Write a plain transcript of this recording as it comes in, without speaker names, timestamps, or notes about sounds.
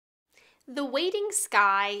The Waiting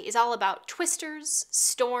Sky is all about twisters,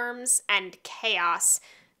 storms, and chaos,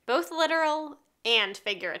 both literal and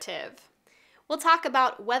figurative. We'll talk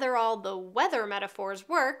about whether all the weather metaphors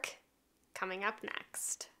work coming up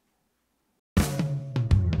next.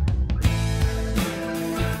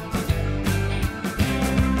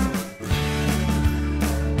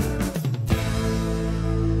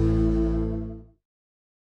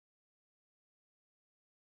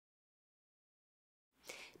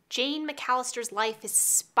 Jane McAllister's life is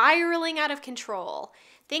spiraling out of control.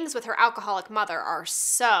 Things with her alcoholic mother are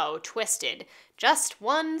so twisted. Just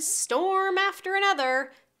one storm after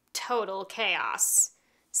another. Total chaos.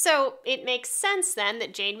 So it makes sense then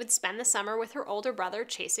that Jane would spend the summer with her older brother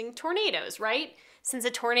chasing tornadoes, right? Since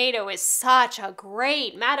a tornado is such a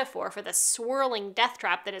great metaphor for the swirling death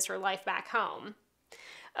trap that is her life back home.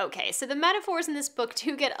 Okay, so the metaphors in this book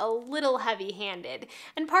do get a little heavy-handed,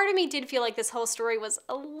 and part of me did feel like this whole story was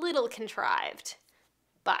a little contrived.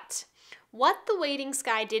 But what The Waiting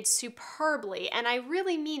Sky did superbly, and I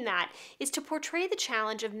really mean that, is to portray the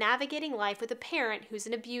challenge of navigating life with a parent who's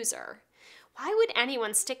an abuser. Why would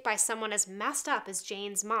anyone stick by someone as messed up as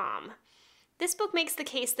Jane's mom? This book makes the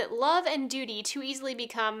case that love and duty too easily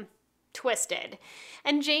become twisted,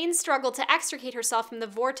 and Jane's struggle to extricate herself from the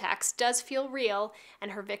vortex does feel real,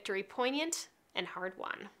 and her victory poignant and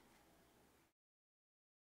hard-won.